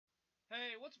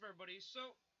Hey, what's up everybody?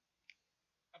 So,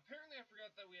 apparently I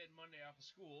forgot that we had Monday off of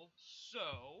school,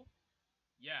 so,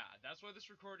 yeah, that's why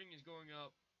this recording is going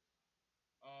up,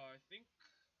 I think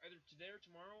either today or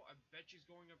tomorrow. I bet she's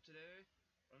going up today,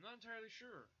 but I'm not entirely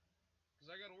sure,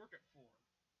 because I gotta work at 4.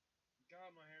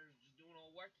 God, my hair is just doing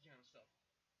all wacky kind of stuff.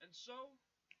 And so,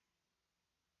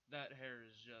 that hair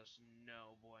is just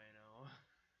no bueno.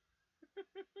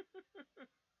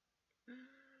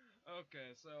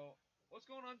 Okay, so, what's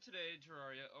going on today,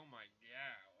 Terraria? Oh my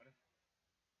god.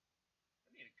 I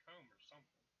need a comb or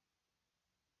something.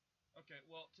 Okay,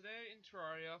 well, today in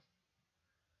Terraria,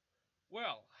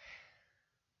 well,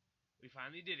 we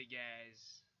finally did it,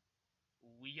 guys.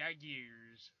 We got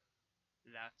gears.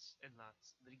 Lots and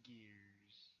lots of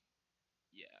gears.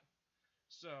 Yeah.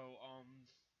 So,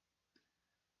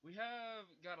 we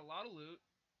have got a lot of loot.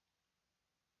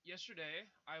 Yesterday,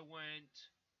 I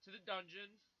went to the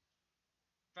dungeon,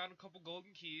 found a couple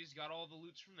golden keys, got all the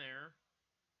loots from there.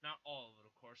 Not all of it,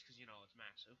 of course, because, you know, it's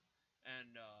massive.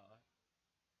 And,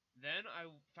 then I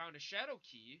found a shadow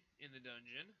key in the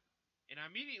dungeon, and I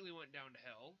immediately went down to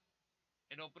hell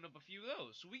and opened up a few of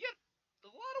those. So we got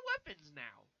a lot of weapons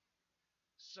now.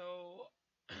 So,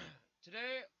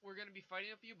 today we're going to be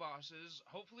fighting a few bosses.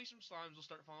 Hopefully some slimes will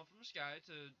start falling from the sky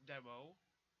to demo.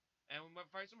 And we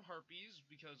might fight some harpies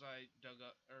because I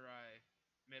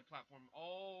made a platform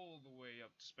all the way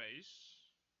up to space.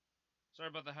 Sorry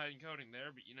about the hiding coding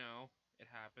there, but you know, it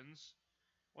happens.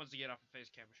 Once you get off the face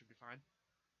cam, it should be fine.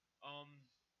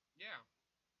 Yeah.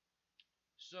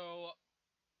 So,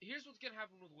 here's what's going to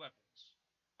happen with weapons.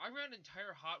 I ran an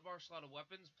entire hotbar slot of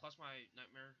weapons plus my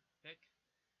nightmare pick.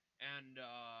 And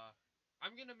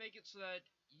I'm going to make it so that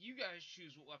you guys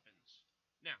choose what weapons.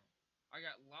 Now, I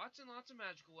got lots and lots of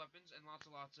magical weapons and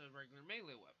lots of regular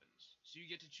melee weapons. So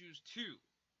you get to choose two.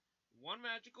 One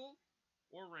magical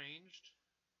or ranged,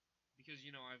 because, you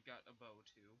know, I've got a bow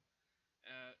too.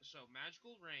 So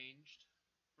magical ranged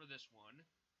for this one,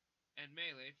 and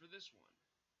melee for this one.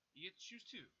 You get to choose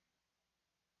two.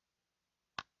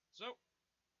 So,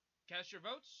 cast your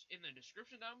votes in the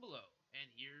description down below. And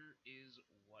here is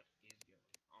what is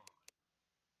going on.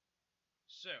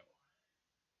 So,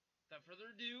 without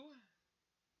further ado,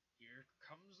 here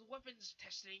comes the weapons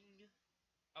testing.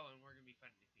 Oh, and we're gonna be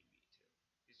fighting the Queen Bee too,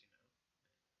 because you know.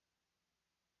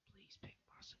 Please pick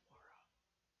Masamura.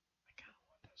 I kind of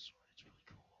want that sword. It's really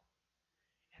cool.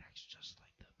 It acts just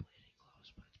like the bleeding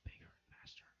gloves, but it's bigger and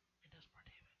faster and does more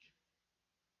damage.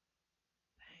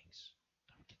 Thanks.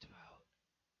 Don't forget to vote.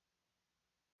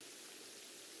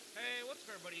 Hey, what's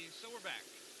up, everybody? So we're back.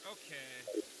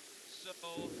 Okay. So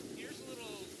here's a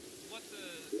little what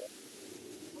the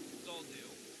all do.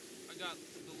 I got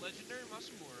the legendary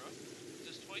Masamura.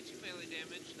 Does 22 melee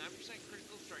damage, 9%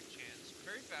 critical strike chance,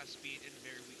 very fast speed, and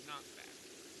very weak knockback.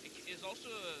 It is also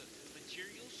a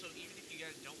material, so even if you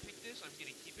guys don't pick this, I'm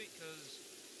gonna keep it because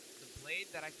the blade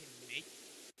that I can make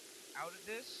out of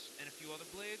this and a few other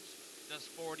blades does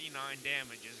 49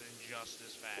 damages and just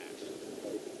as fast.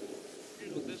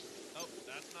 Here's what this. Oh,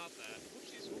 that's not that.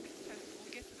 Whoopsies.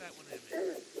 We'll get to that one in a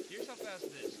minute. Here's how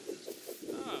fast this is.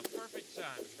 Ah, perfect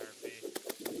timing, Harpy.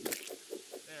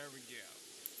 There we go.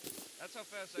 That's how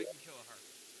fast I can kill a harpy.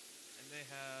 And they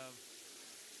have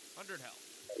 100 health.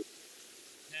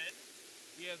 Then,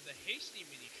 we have the hasty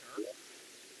mini shark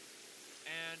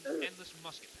and endless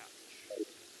musket pouch.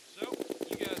 So,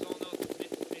 you guys all know what the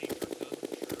mini shark does,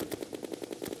 I'm sure.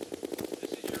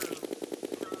 This is your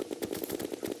shark.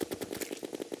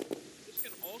 This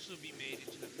can also be made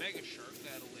into the mega shark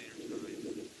at a later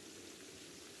time.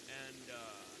 And,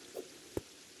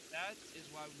 that is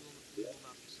why we will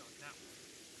not be selling that one.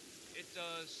 It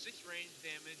does 6 range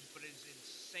damage, but it is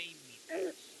insanely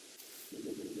fast.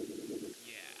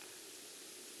 Yeah.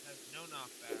 It has no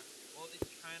knockback. Well, it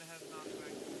kind of has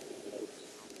knockback.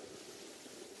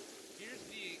 Here's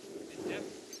the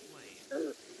in-depth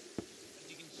flame. As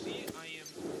you can see, I am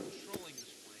controlling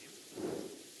this flame.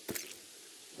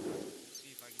 Let's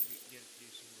see if I can get it to do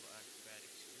some little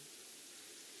acrobatics here.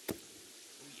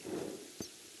 Oh yeah.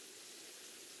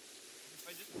 If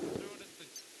I just throw it at the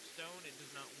stone, it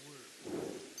does not work.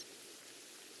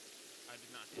 I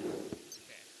did not hit it.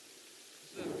 Okay.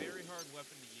 This is a very hard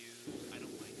weapon to use. I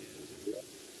don't like it. It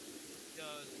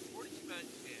does 42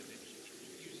 magic damage.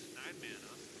 It uses 9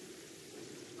 mana.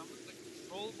 Summons a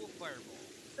controllable fireball.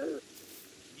 Can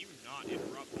you not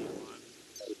interrupt me while I'm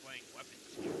displaying weapons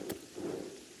here?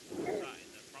 Besides,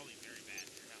 that's probably very bad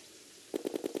for your health.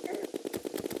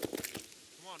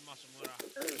 Come on, Masamura.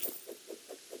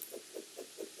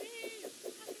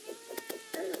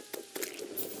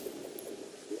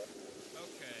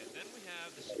 Okay, then we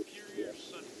have the Superior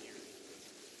Sun Fury.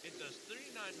 It does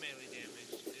 39 melee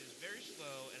damage, is very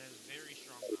slow, and has very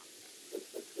strong knockback.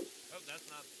 Oh, that's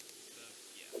not the...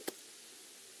 yeah.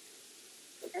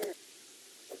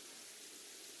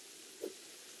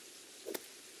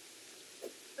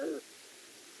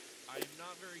 I am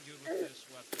not very good with this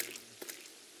weapon,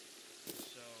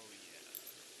 so yeah.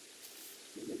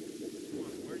 Come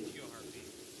on, where did you go, Harpy?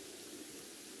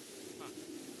 Huh.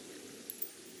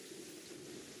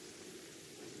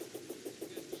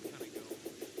 Just kind of go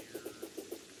here.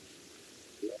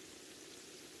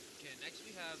 Okay, next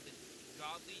we have the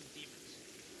Godly Demon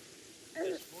Slayer.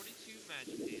 It does 42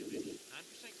 magic damage,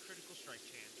 9% critical strike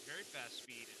chance, very fast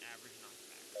speed, and average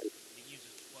knockback. It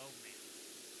uses 12 mana.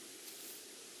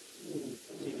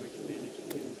 Let's see if I can manage to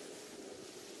get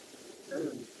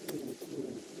that.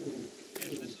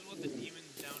 Yes, this is what the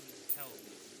demons down in hell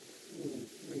do.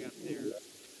 I got their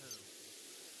home.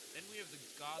 Then we have the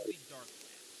Godly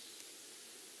Darklands.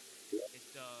 It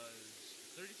does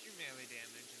 33 melee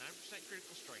damage, 9%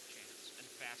 critical strike chance, and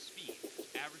fast speed,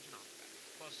 average knockback,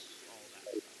 plus all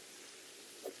that stuff.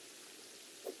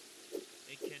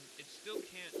 It still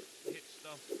can't hit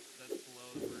stuff that's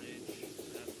below the bridge,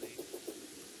 sadly.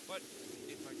 But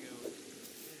if I go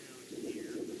down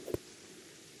here,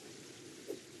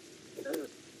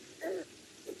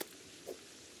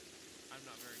 I'm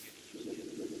not very good at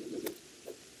using it.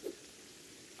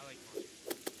 I like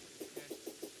monsters. Okay.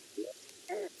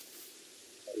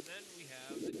 And then we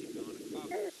have the Demonic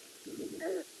Aqua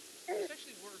Scepter. This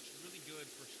actually works really good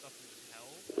for stuff in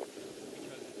hell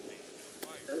because it's made of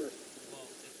fire. Well,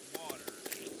 it's water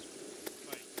and it's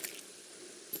fighting.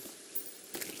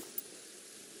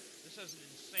 This has an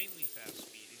insanely fast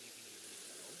speed, as you can easily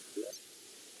tell.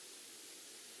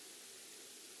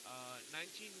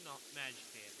 19 magic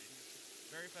damage,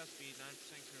 very fast speed, 9%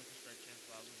 critical strike chance,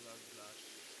 blah blah blah blah.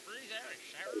 Freeze out a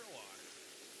shower of water.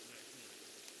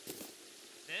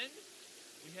 Then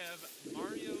we have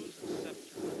Mario's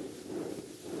Scepter.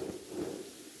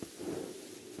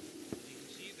 As you can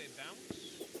see, they bounce.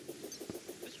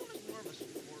 This one is more of a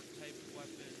support type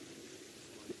weapon.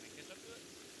 Hold on, can I catch up to it?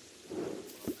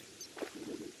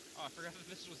 Oh, I forgot that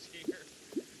this was here.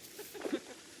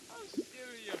 How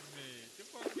silly of me to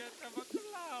forget about the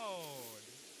cloud.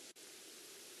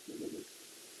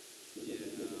 Yeah.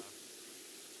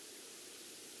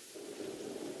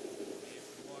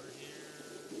 Water here.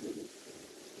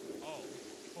 Oh,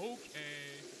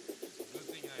 okay. Good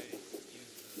thing I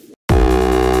used the...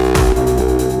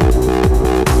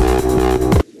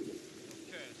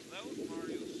 Okay, so that was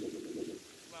Mario's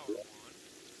flower wand.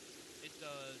 It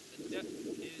does the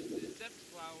depth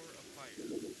flower of fire.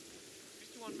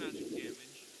 61 magic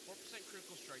damage, 4%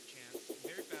 critical strike chance,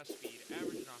 very fast speed,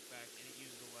 average knockback, and it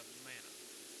uses 11 mana.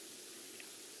 Yeah.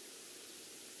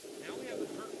 Now we have the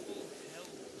Hurtful Hell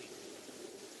Queen.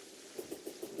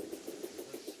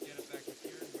 Let's get it back up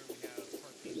here where we have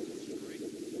Harpies to destroy.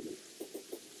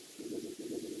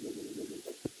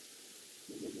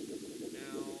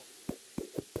 Now,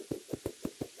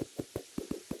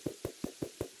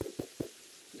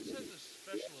 this has a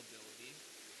special ability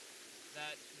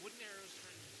that wooden arrows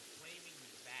turn into flaming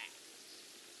bats.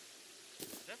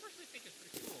 Which I personally think is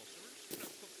pretty cool, so we're just going to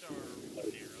equip our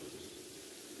wooden arrows.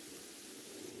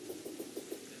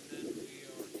 And then we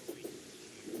are going to...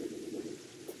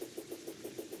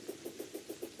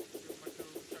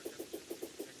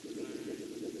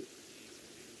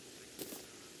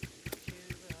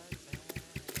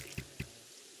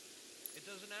 It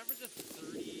does an average of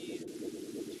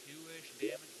 32-ish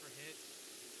damage per hit.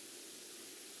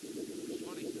 Which is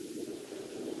funny since it doesn't really...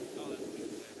 Oh, that's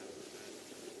because I have that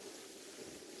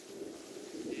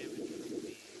damage from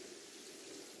the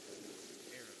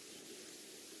arrows.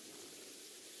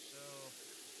 So,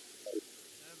 7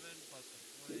 plus the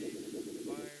flame,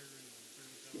 fire, and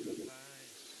 37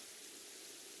 applies.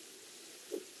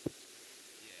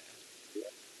 Yeah,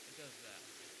 it does that.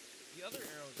 The other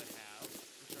arrows I have,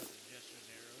 which are the Jester's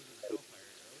arrows and the Hellfire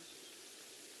arrows.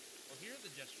 Well, here are the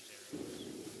Jester's arrows.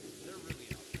 They're really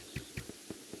obvious.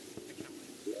 I can't wait.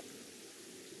 We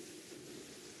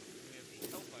have the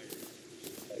Hellfire arrows.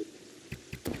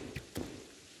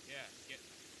 Yeah, get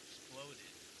exploded.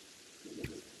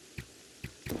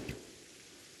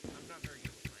 I'm not very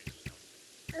good with ranged stuff.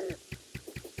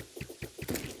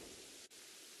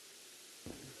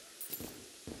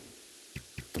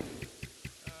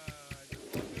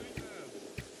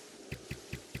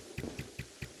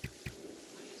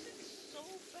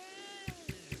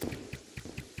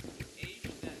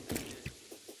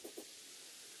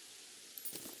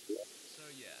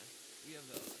 We have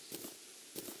those.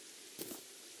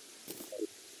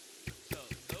 So,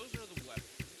 those are the weapons.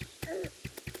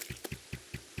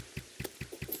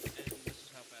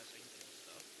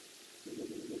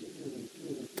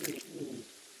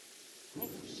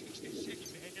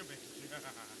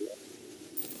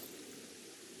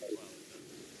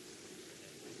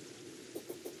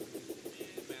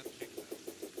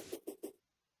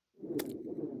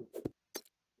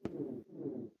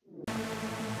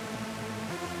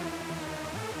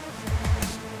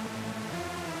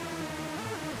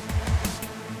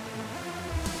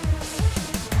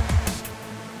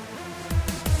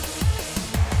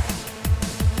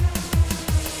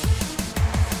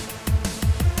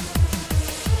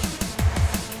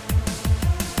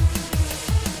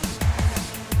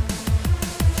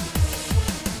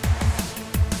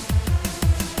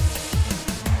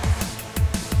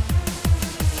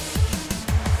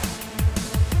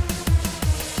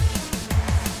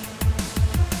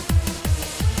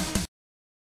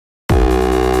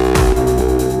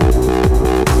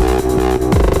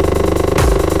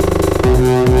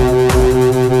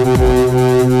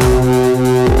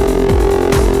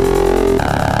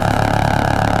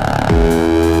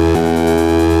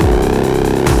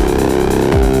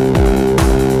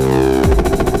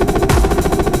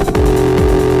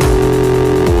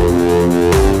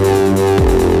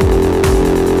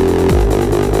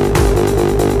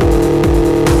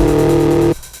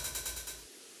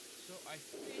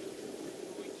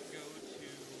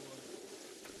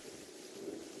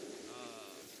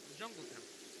 jungle temple.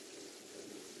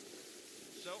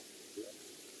 So, we're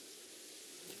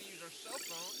going to use our cell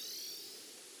phone.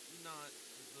 Not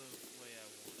the way I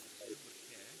wanted to, but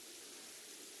okay.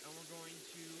 And we're going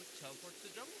to teleport to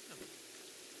the jungle temple.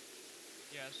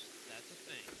 Yes, that's a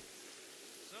thing.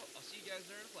 So, I'll see you guys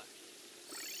there in a flash.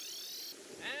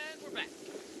 And we're back.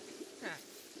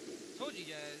 Told you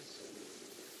guys,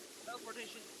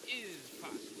 teleportation is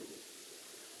possible.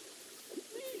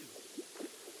 Woo!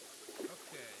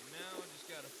 Okay, now I just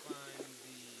gotta find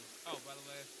the... Oh, by the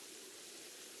way,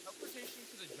 teleportation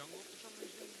to the jungle for some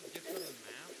reason gets on the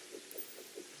map.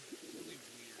 It's really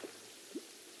weird.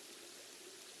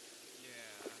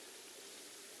 Yeah.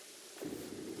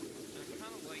 I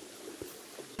kinda like that.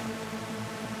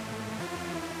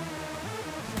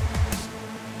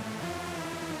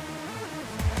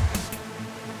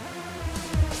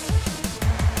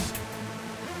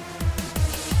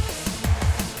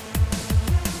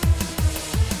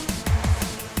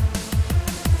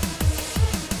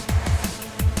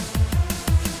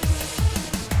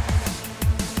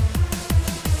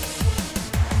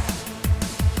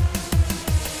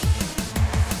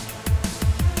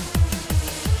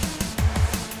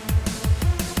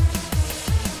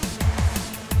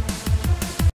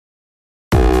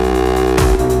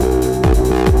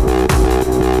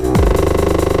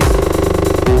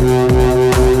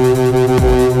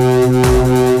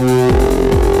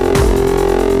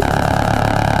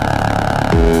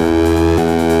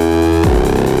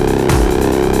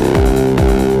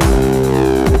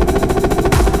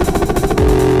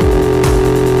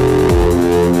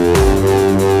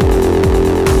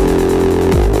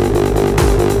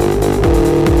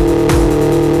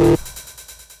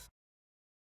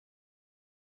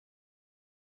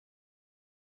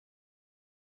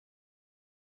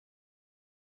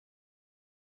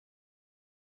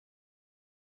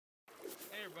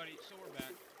 Hey everybody, so we're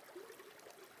back.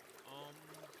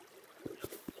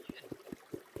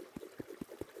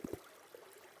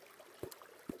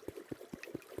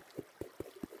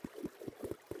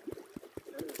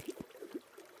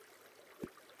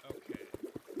 Okay,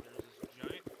 there's this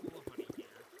giant pool of honey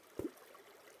here,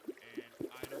 and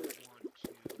I don't want to...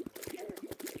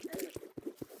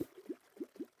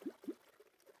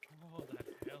 Oh, that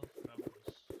health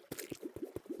levels.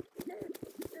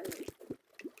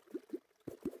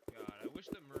 God, I wish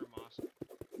that Muramasa...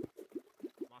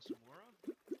 Masamura?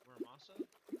 Muramasa?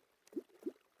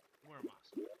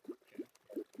 Muramasa. Okay.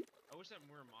 I wish that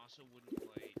Muramasa wouldn't,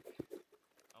 like...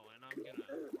 Oh, and I'm gonna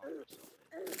lock myself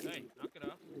in. Hey, knock it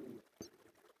off.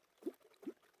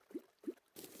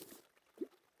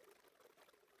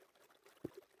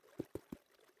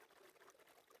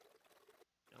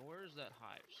 Now, where's that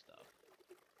hive stuff?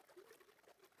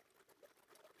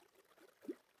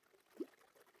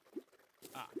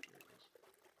 Ah, here it is.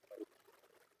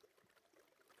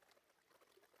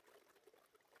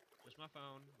 Just my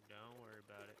phone. Don't worry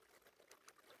about it.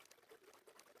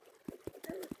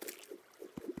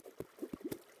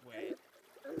 Wait.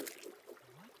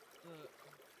 What the...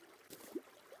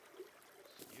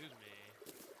 Excuse me.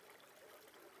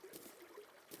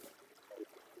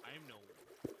 I am no...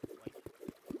 like...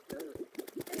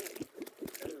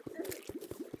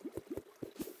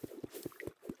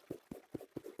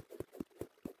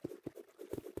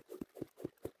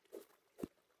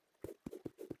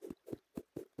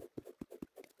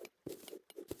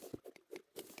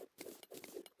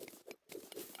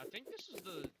 I think this is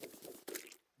the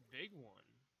big one,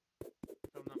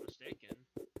 if I'm not mistaken.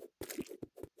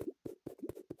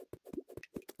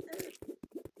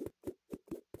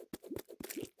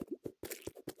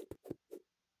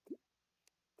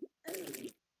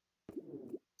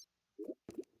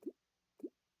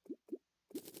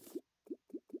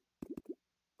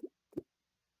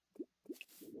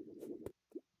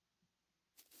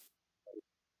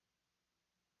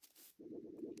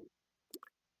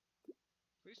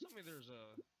 Please tell me there's a...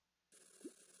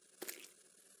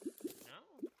 No?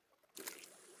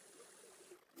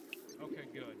 Okay,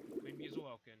 good. Clean bees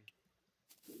awoken.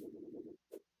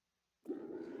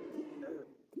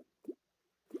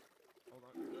 Hold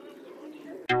on.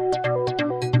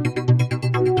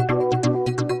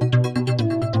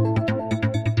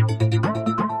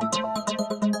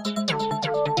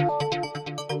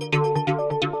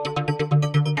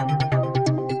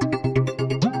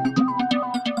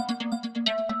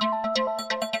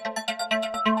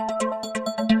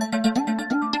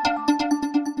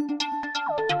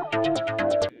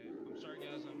 I'm sorry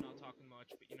guys, I'm not talking much,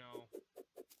 but you know,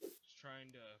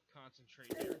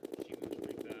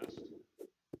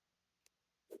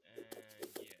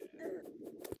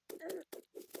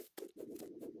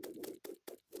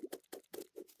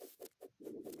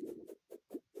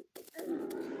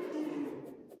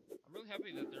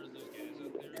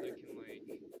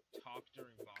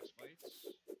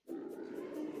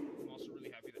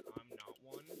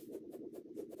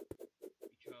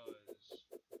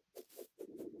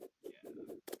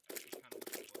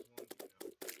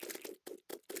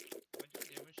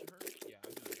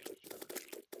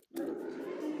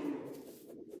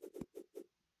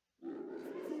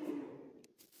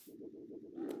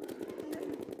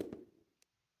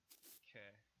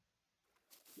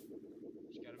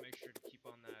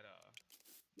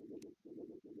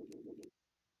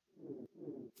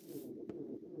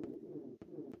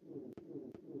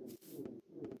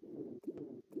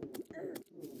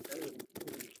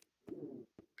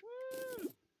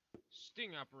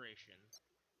 fishing operation.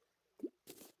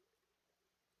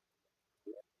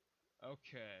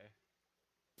 Okay.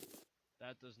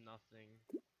 That does nothing.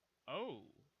 Oh.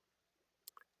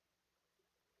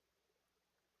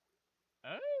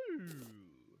 Oh.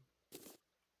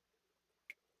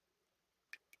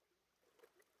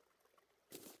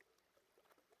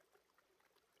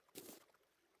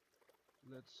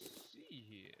 Let's see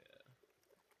here.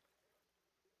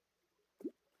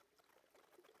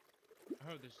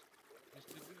 Oh, this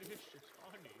delicious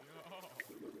honey. Oh.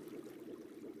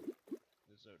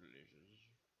 This is so delicious.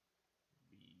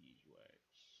 Beeswax.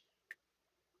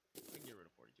 I can get rid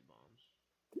of 42 bombs.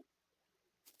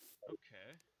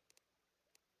 Okay.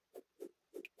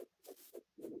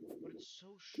 But it's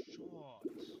so short.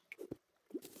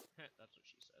 That's what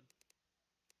she said.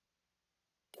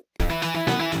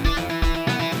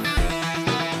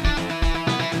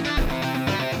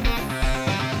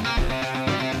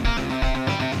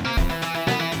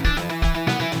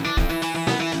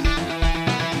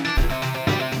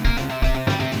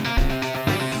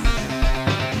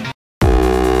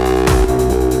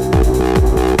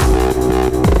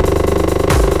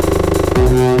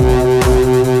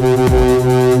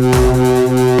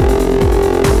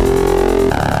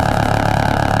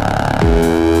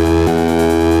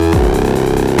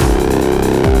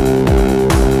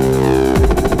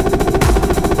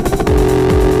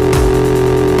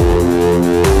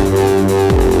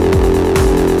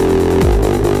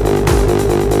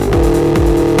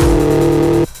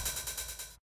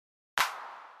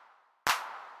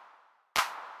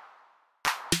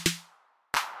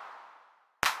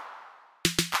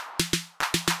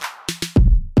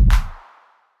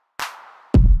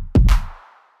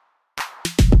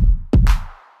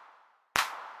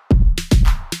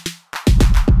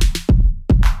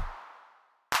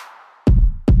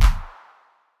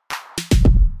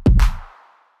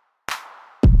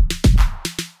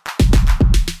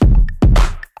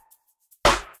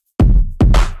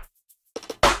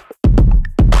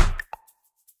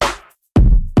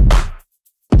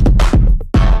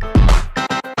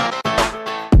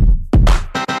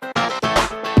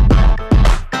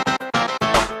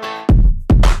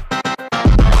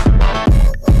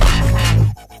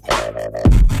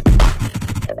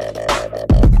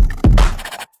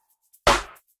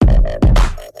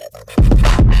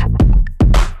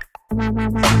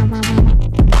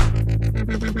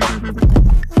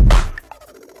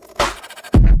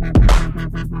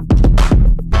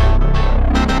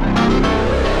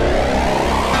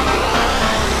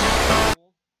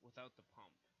 Without the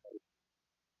pump.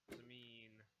 I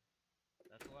mean,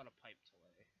 that's a lot of pipe to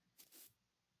lay.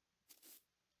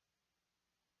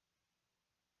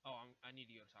 Oh, I need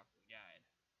to go talk to the guide.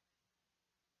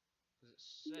 Because it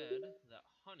said that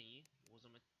honey was a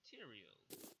material.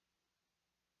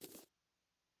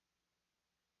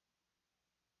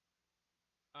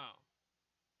 Oh.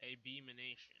 A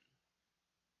beamination.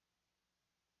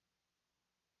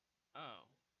 Oh.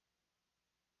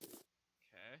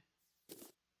 Okay.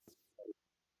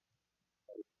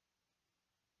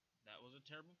 That was a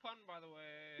terrible pun, by the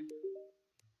way.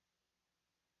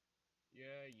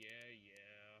 Yeah.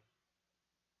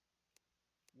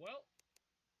 Well,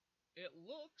 it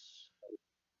looks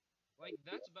like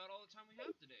that's about all the time we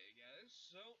have today, guys.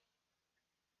 So,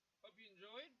 hope you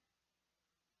enjoyed.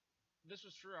 This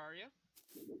was Terraria.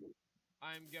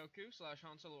 I'm Goku /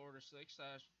 Han Solo Order 6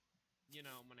 / you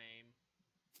know, my name.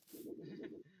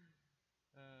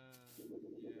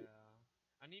 Yeah.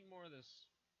 I need more of this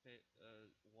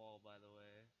wall, by the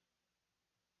way.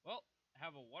 Well,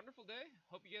 have a wonderful day.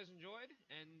 Hope you guys enjoyed.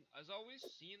 And as always,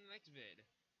 see you in the next vid.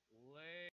 Later.